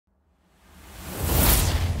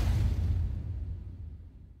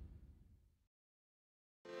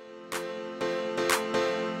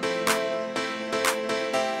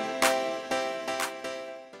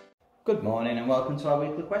Good morning and welcome to our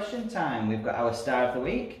weekly question time. We've got our star of the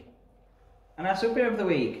week and our superhero of the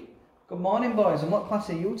week. Good morning, boys, and what class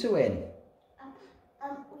are you two in?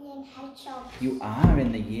 We're in Hedgehogs. You are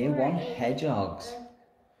in the year one Hedgehogs.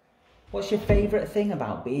 What's your favourite thing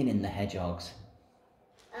about being in the Hedgehogs?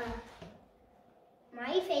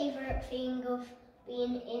 My favourite thing of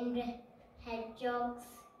being in the Hedgehogs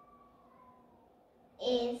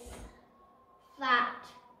is that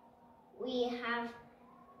we have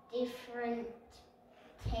different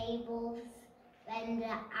tables than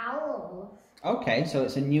the owls. Okay, so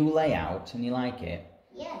it's a new layout and you like it?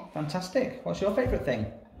 Yes. Fantastic. What's your favourite thing?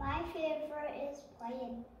 My favourite is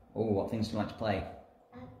playing. Oh, what things do you like to play?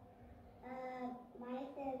 My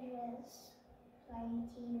favourite is playing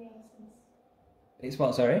T-races. It's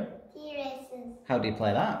what, sorry? T-races. How do you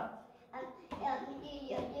play that?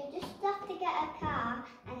 You just have to get a car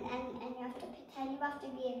and you have to pretend you have to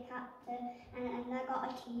be a captain and I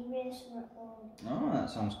got a T-race for it all. Oh, that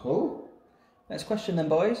sounds cool. Next question then,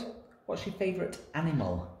 boys. What's your favourite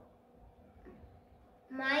animal?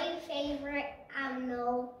 My favourite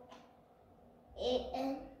animal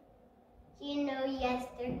is,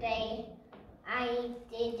 yesterday I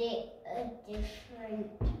did it a different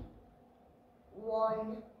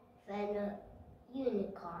one than a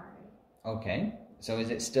unicorn. Okay, so is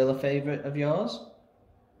it still a favourite of yours?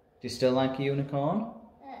 Do you still like a unicorn?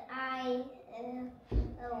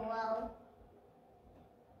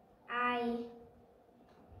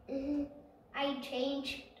 I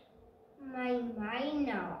changed my mind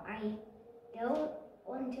now. I don't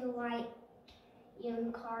want to like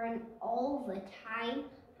unicorn all the time.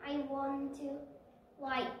 I want to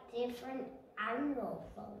like different animals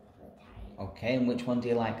all the time. Okay, and which one do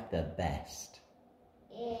you like the best?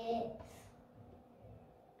 It's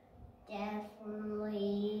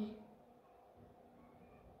definitely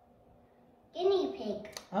guinea pig.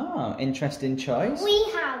 Oh, interesting choice. We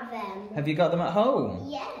have them. Have you got them at home?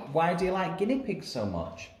 Yes. Why do you like guinea pigs so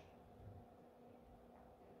much?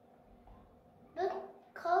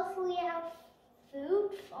 Because we have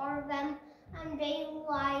food for them and they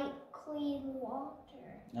like clean water.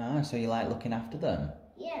 Ah, so you like looking after them?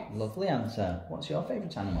 Yes. Lovely answer. What's your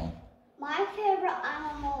favourite animal? My favourite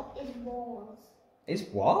animal is bulls. Is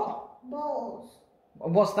what? Bulls.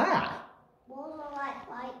 What's that? Bulls are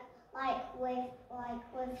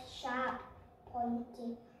with sharp,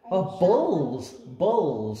 pointy. Oh, bulls.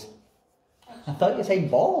 Bulls. I thought you were saying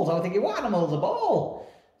balls. I was thinking, what animal's a ball?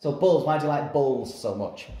 So bulls, why do you like bulls so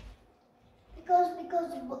much? Because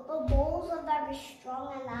the bulls are very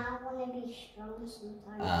strong and I want to be strong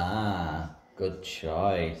sometimes. Ah, good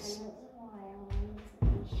choice. And that's why I want to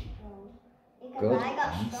be strong. Because Good I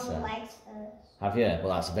got answer. strong legs first. Have you? Well,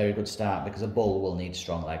 that's a very good start because a bull will need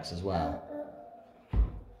strong legs as well.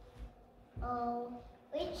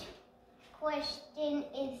 Which question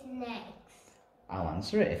is next? I'll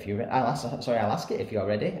answer it if you're ready. I'll ask it if you're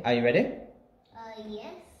ready. Are you ready?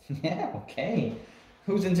 Yes. Yeah, okay.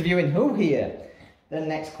 Who's interviewing who here? The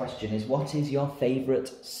next question is, what is your favourite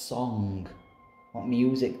song? What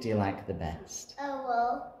music do you like the best?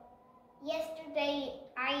 Yesterday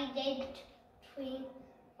I did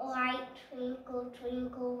Twinkle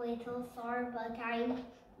Twinkle Little Star, but I'm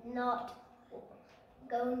not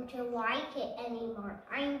going to like it anymore.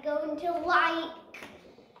 I'm going to like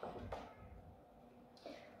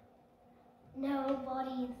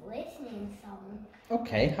Nobody's Listening song.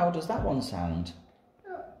 Okay, how does that one sound?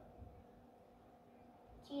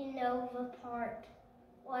 Do you know the part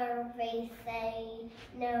where they say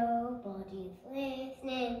nobody's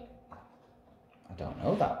listening? I don't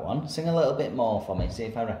know that one. Sing a little bit more for me, see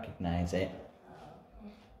if I recognise it.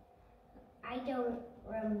 I don't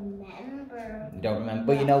remember. You don't remember,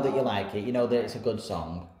 but you know that you like it. You know that it's a good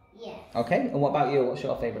song. Yes. Okay, and what about you? What's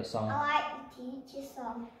your favourite song? I like the teacher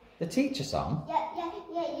song. The teacher song? Yeah,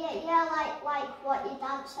 like what you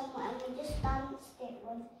dance and we just danced it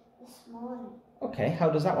with this morning. Okay, how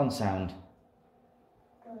does that one sound?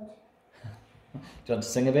 Good. Do you want to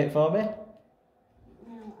sing a bit for me?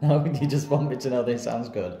 No. No, you just want me to know this sounds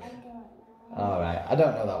good? I don't know. Alright, I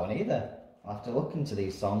don't know that one either. I'll have to look into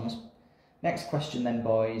these songs. Next question then,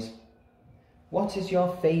 boys. What is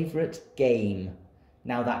your favourite game?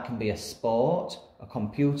 Now that can be a sport, a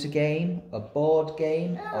computer game, a board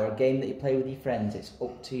game, or a game that you play with your friends. It's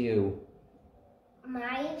up to you.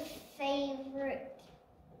 My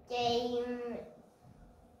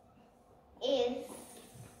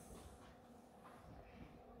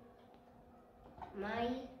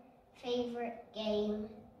favourite game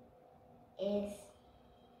is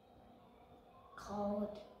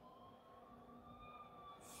called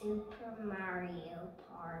Super Mario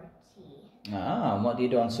Party. Ah, and what do you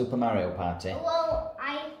do on Super Mario Party? Well,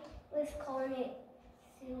 I was calling it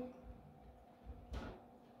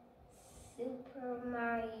Super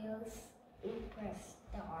Mario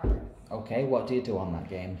Superstars. Okay, what do you do on that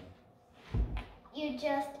game? You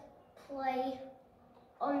just play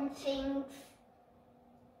on things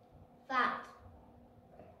that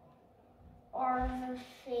are the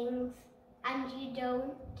things, and you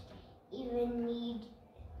don't even need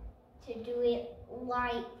to do it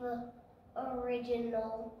like the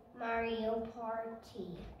original Mario Party.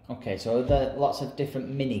 Okay, so there are lots of different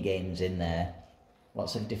mini games in there.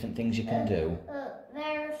 Lots of different things you can do.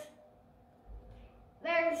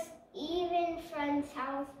 There's even friend's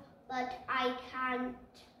house, but I can't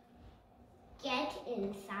get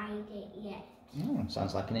inside it yet. Oh,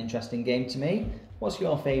 sounds like an interesting game to me. What's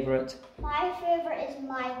your favourite? My favourite is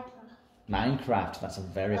Minecraft. Minecraft, that's a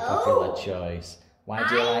very popular choice. Why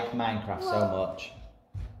do you like Minecraft so much?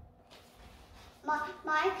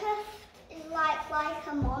 Minecraft is like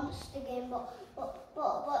a monster game, but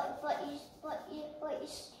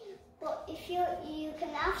if you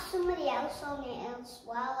can have somebody else on it as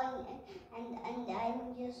well, and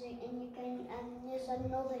there's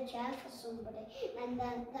another chair for somebody, and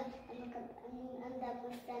then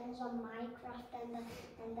we're friends on Minecraft,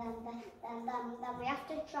 and then we have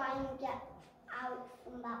to try and get out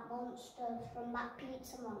from that monster, from that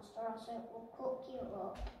pizza monster, or else it will cook you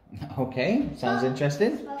up. Okay, sounds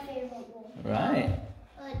interesting. It's my favourite one. Right.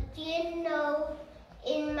 Do you know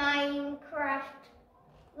in Minecraft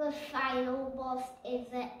the final boss is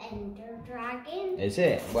the Ender Dragon? Is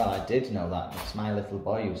it? Well, I did know that because my little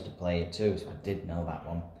boy used to play it too, so I did know that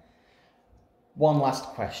one. One last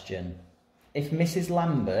question. If Mrs.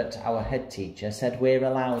 Lambert, our head teacher, said we're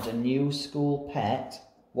allowed a new school pet,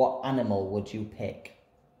 what animal would you pick?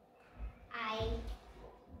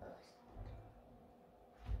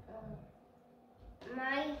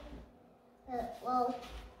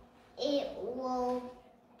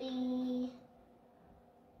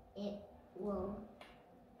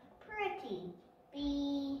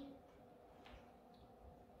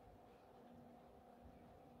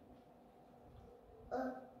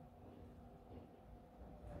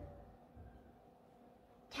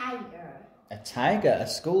 Tiger. A tiger, a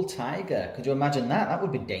school tiger. Could you imagine that? That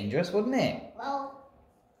would be dangerous, wouldn't it? Well,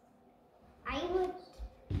 I would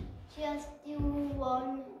just do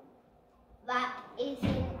one that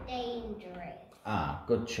isn't dangerous. Ah,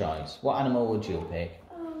 good choice. What animal would you pick?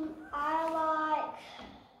 I like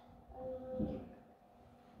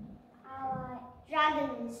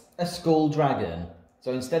dragons. A school dragon.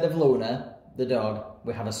 So instead of Luna, the dog,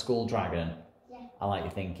 we have a school dragon. Yeah. I like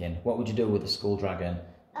your thinking. What would you do with a school dragon?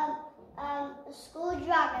 A school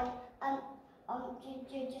dragon,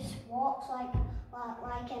 you just walks like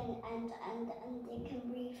and they can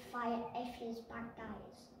breathe fire if his back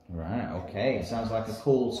dies. Right, okay. Sounds like a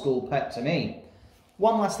cool school pet to me.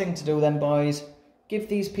 One last thing to do then, boys. Give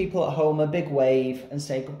these people at home a big wave and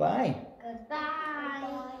say goodbye.